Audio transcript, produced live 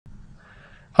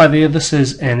Hi there, this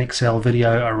is an Excel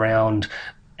video around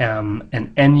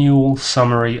an annual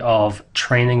summary of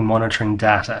training monitoring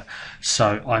data.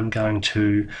 So I'm going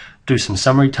to do some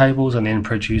summary tables and then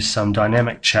produce some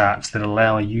dynamic charts that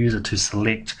allow a user to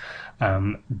select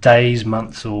days,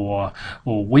 months or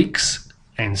weeks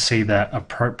and see the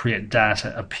appropriate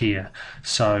data appear.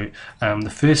 So the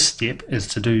first step is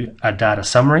to do a data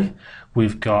summary.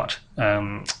 We've got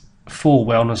 4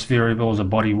 wellness variables, a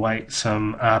body weight,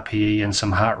 some RPE and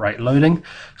some heart rate loading.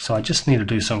 So I just need to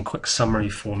do some quick summary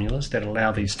formulas that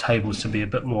allow these tables to be a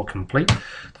bit more complete.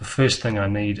 The first thing I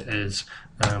need is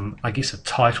I guess a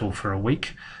title for a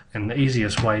week, and the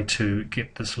easiest way to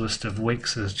get this list of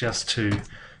weeks is just to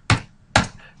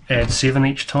add 7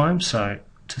 each time. So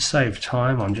to save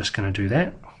time I'm just going to do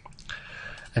that.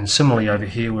 And similarly over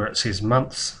here where it says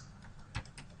months,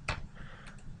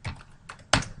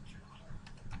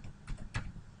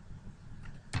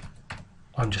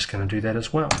 I'm just going to do that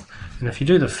as well. And if you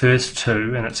do the first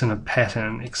two and it's in a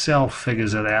pattern, Excel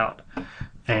figures it out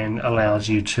and allows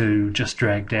you to just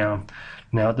drag down.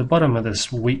 Now at the bottom of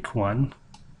this week one,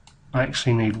 I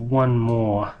actually need one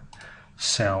more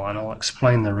cell, and I'll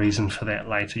explain the reason for that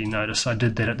later. You notice I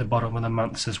did that at the bottom of the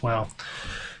months as well.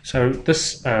 So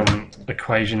this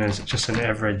equation is just an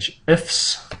average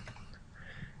ifs.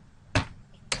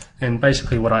 And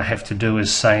basically what I have to do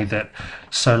is say that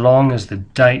so long as the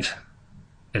date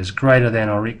is greater than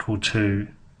or equal to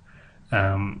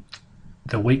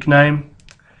the week name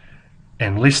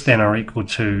and less than or equal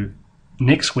to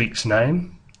next week's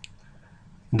name,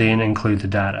 then include the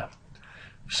data.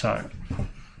 So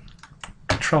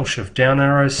Control Shift down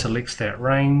arrow selects that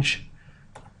range.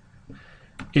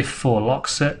 F4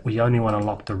 locks it. We only want to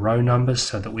lock the row numbers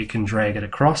so that we can drag it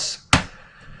across.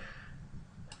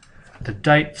 The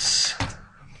dates,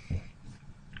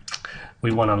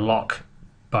 we want to lock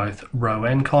both row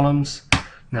and columns.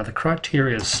 Now the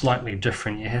criteria is slightly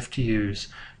different. You have to use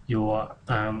your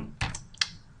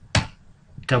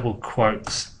double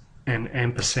quotes and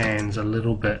ampersands a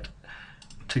little bit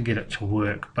to get it to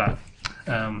work, but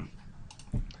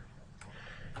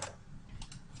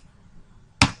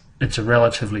it's a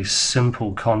relatively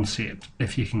simple concept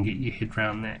if you can get your head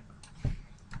around that.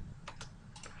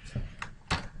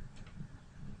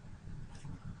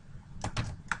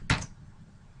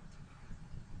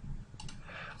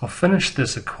 I'll finish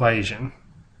this equation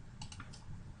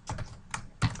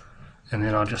and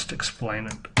then I'll just explain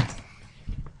it.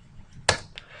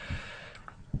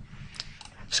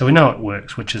 So we know it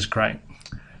works, which is great.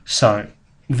 So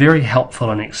very helpful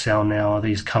in Excel now are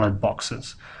these colored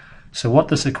boxes. So what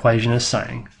this equation is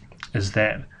saying is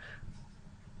that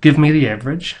give me the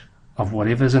average of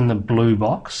whatever's in the blue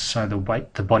box, so the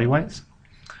weight, the body weights,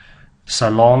 so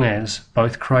long as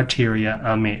both criteria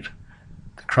are met.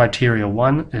 Criteria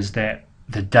 1 is that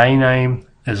the day name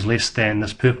is less than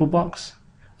this purple box,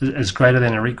 is greater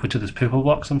than or equal to this purple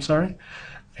box, I'm sorry,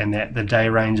 and that the day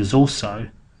range is also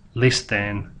less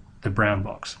than the brown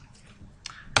box.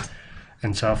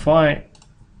 And so if I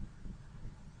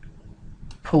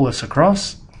pull this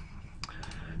across,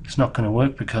 it's not going to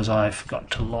work because I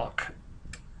forgot to lock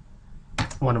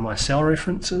one of my cell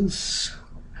references.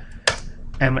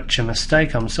 Amateur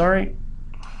mistake, I'm sorry.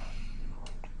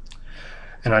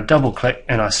 And I double click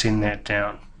and I send that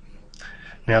down.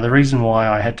 Now the reason why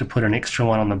I had to put an extra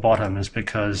one on the bottom is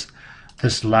because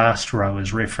this last row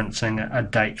is referencing a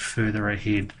date further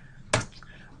ahead.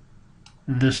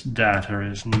 This data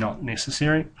is not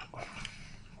necessary.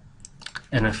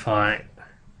 And if I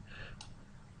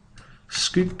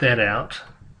scoop that out,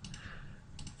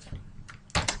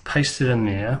 paste it in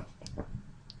there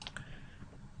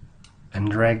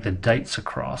and drag the dates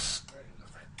across,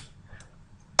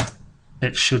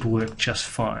 it should work just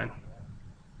fine.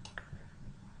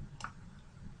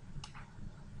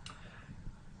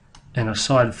 And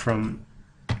aside from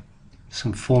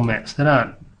some formats that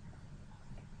aren't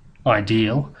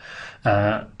ideal,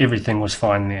 everything was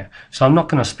fine there. So I'm not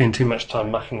going to spend too much time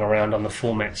mucking around on the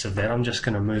formats of that. I'm just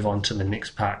going to move on to the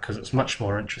next part because it's much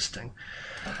more interesting.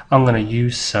 I'm going to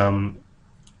use some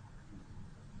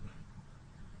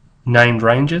named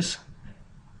ranges.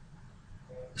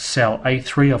 Cell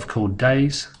A3 I've called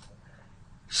days,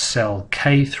 cell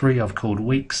K3 I've called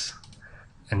weeks,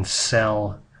 and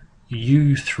cell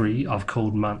U3 I've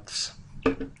called months.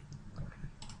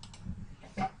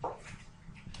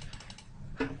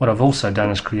 What I've also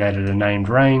done is created a named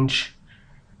range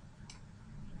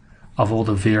of all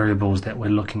the variables that we're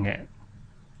looking at.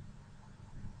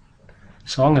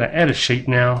 So I'm going to add a sheet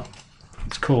now.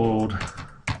 It's called,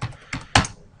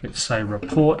 let's say,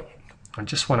 report. I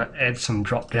just want to add some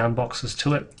drop down boxes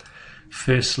to it.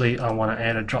 Firstly, I want to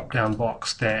add a drop down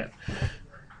box that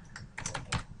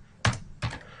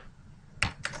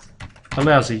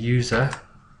allows a user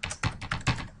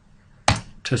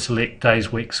to select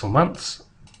days, weeks or months.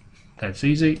 That's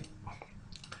easy.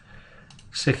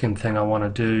 Second thing I want to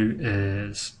do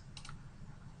is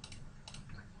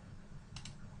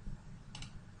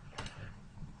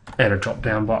add a drop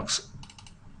down box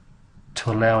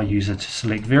to allow a user to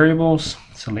select variables.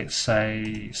 So let's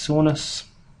say soreness.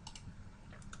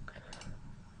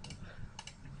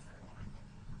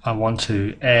 I want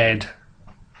to add,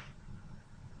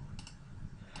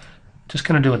 just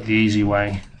going to do it the easy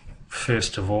way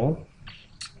first of all.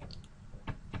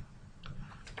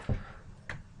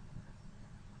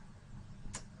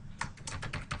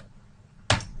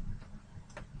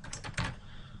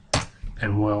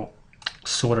 And we'll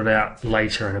sort it out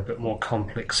later in a bit more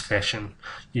complex fashion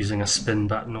using a spin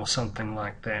button or something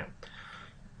like that.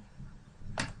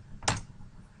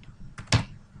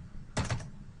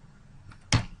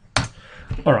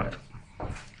 Alright,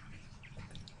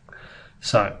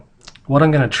 so what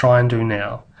I'm going to try and do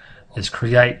now is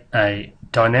create a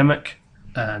dynamic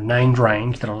named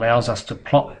range that allows us to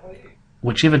plot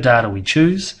whichever data we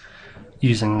choose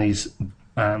using these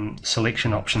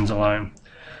selection options alone.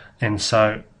 And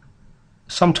so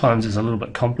sometimes it's a little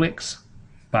bit complex,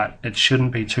 but it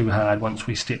shouldn't be too hard once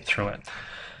we step through it.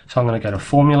 So I'm going to go to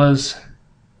formulas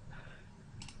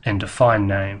and define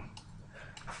name.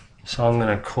 So I'm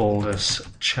going to call this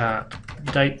chart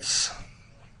dates.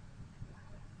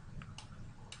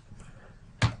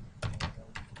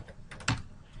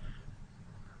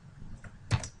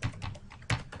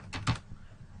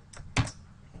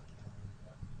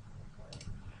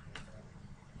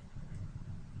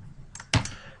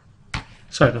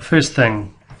 So the first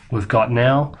thing we've got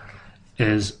now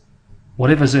is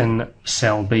whatever's in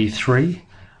cell B3,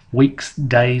 weeks,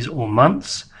 days or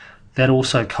months, that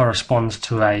also corresponds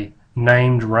to a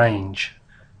named range.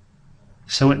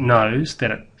 So it knows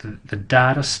that the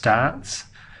data starts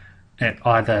at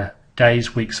either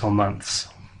days, weeks or months,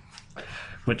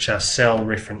 which are cell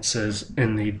references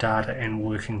in the data and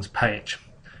workings page.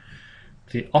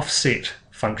 The offset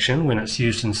function, when it's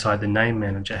used inside the name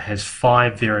manager, has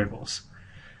 5 variables.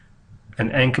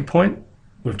 An anchor point,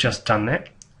 we've just done that.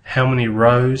 How many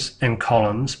rows and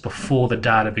columns before the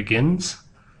data begins.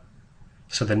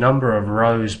 So the number of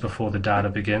rows before the data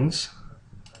begins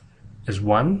is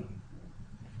 1.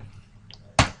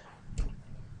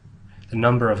 The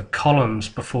number of columns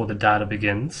before the data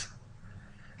begins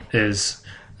is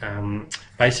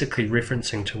basically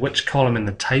referencing to which column in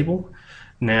the table.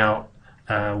 Now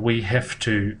we have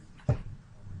to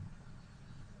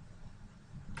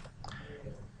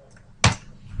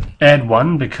add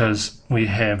 1 because we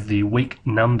have the week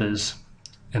numbers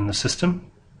in the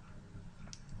system.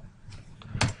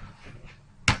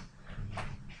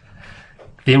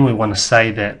 Then we want to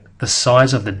say that the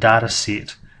size of the data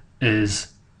set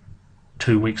is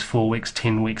 2 weeks, 4 weeks,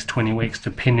 10 weeks, 20 weeks,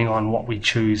 depending on what we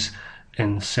choose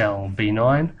in cell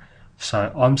B9.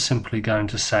 So I'm simply going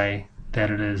to say that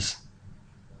it is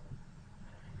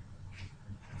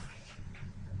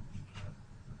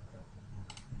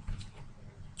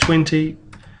 20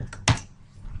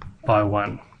 by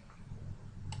 1.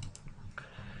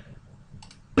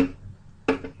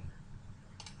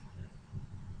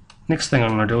 Next thing I'm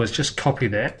going to do is just copy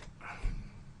that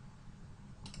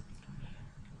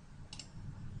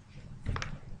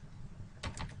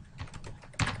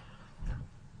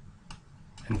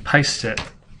and paste it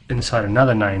inside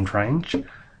another named range.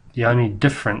 The only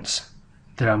difference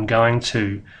that I'm going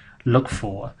to look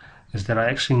for is that I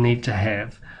actually need to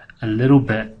have a little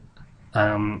bit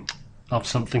of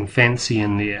something fancy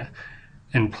in there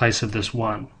in place of this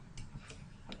 1.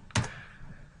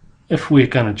 If we're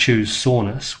going to choose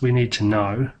soreness, we need to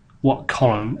know what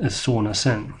column is soreness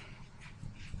in.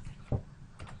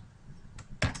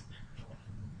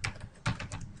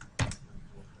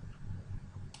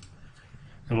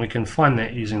 And we can find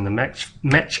that using the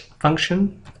match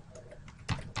function.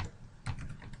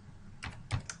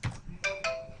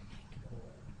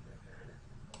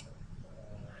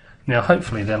 Now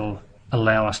hopefully that'll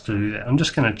allow us to do that. I'm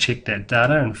just going to check that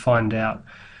data and find out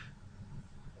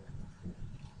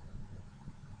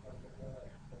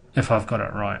if I've got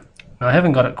it right. Now I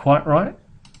haven't got it quite right,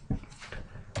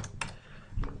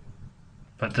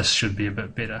 but this should be a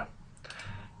bit better.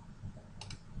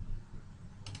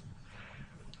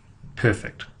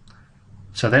 Perfect.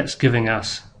 So that's giving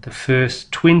us the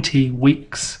first 20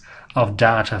 weeks of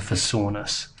data for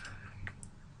soreness.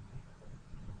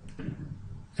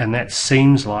 And that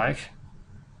seems like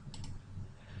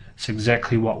it's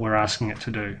exactly what we're asking it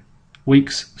to do.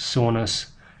 weeks, soreness,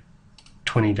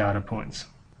 20 data points.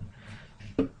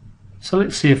 So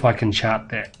let's see if I can chart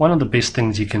that. One of the best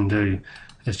things you can do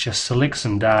is just select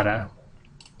some data,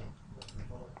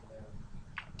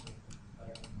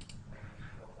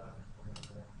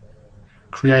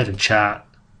 create a chart,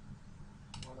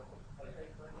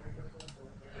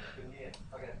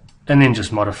 and then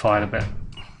just modify it a bit.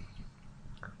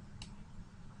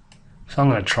 So I'm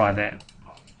going to try that.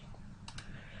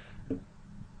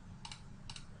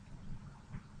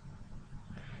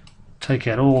 Take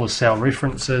out all the cell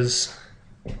references.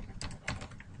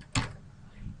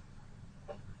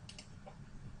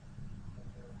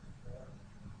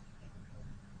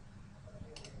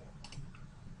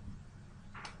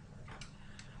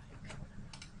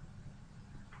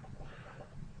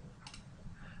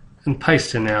 And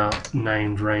paste in our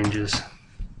named ranges.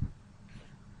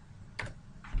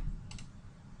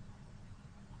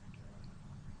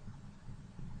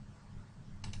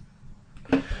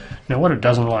 Now what it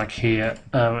doesn't like here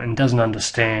and doesn't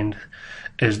understand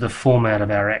is the format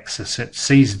of our axis. It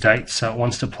sees dates, so it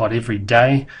wants to plot every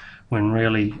day when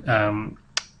really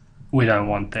we don't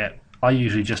want that. I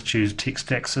usually just choose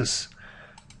text axis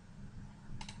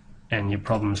and your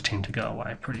problems tend to go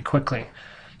away pretty quickly.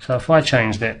 So if I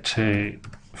change that to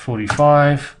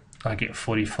 45, I get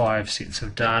 45 sets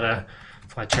of data.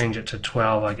 If I change it to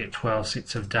 12, I get 12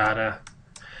 sets of data.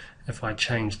 If I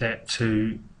change that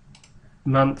to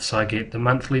months, I get the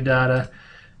monthly data.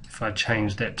 If I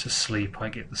change that to sleep, I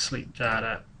get the sleep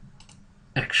data,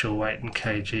 actual weight in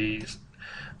kgs,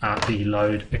 RP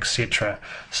load, etc.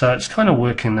 So it's kind of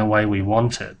working the way we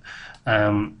want it.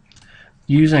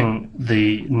 Using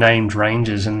the named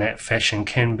ranges in that fashion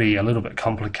can be a little bit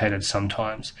complicated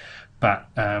sometimes, but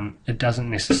it doesn't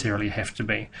necessarily have to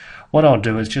be. What I'll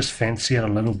do is just fancy it a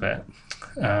little bit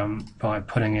by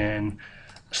putting in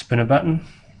a spinner button.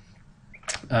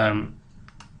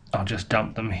 I'll just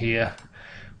dump them here.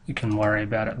 We can worry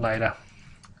about it later.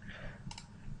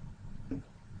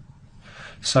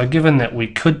 So given that we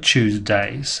could choose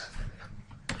days,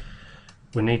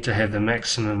 we need to have the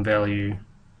maximum value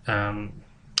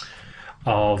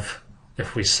of,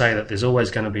 if we say that there's always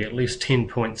going to be at least 10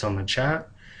 points on the chart,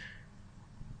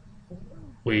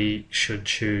 we should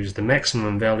choose the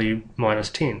maximum value minus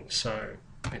 10. So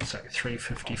let's say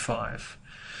 355.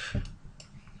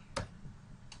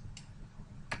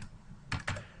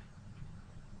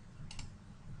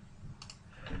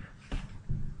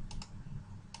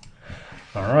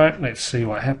 Alright, let's see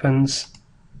what happens.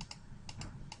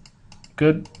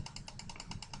 Good.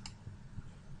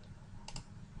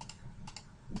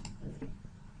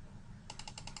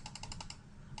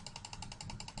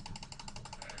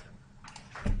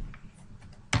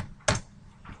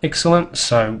 Excellent,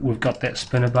 so we've got that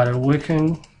spinner button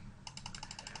working,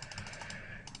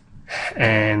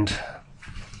 and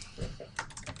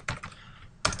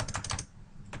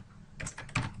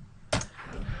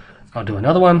I'll do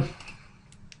another one.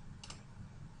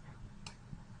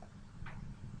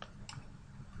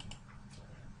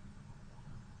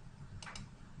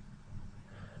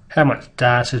 How much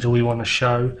data do we want to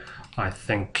show? I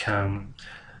think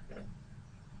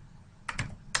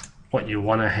what you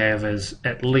want to have is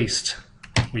at least,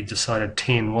 we decided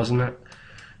 10, wasn't it?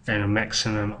 And a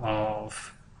maximum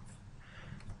of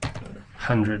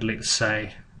 100, let's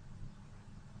say.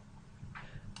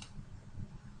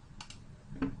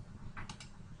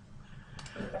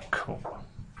 Cool.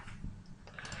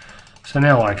 So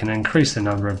now I can increase the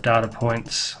number of data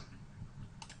points.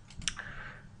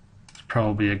 It's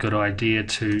probably a good idea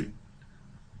to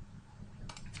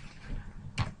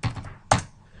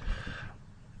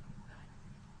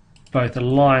both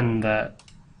align the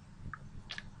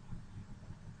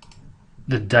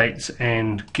dates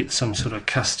and get some sort of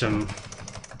custom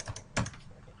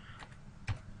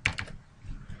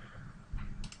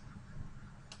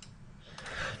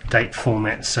date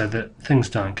format so that things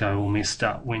don't go all messed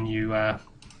up when you are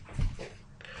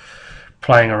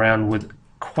playing around with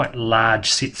quite large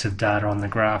sets of data on the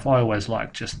graph. I always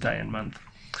like just day and month.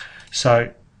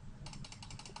 So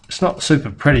it's not super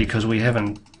pretty because we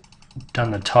haven't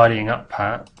done the tidying up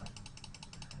part,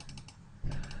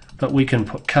 but we can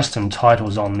put custom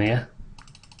titles on there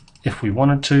if we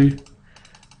wanted to,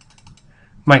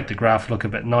 make the graph look a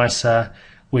bit nicer.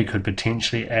 We could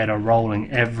potentially add a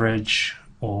rolling average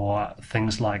or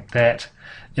things like that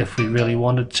if we really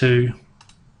wanted to.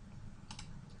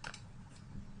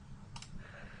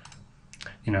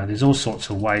 You know, there's all sorts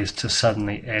of ways to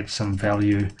suddenly add some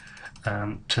value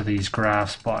to these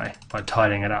graphs by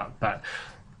tidying it up, but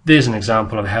there's an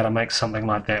example of how to make something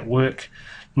like that work.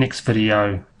 Next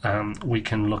video we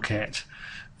can look at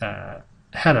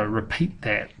how to repeat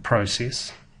that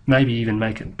process, maybe even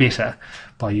make it better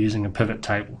by using a pivot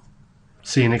table.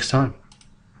 See you next time.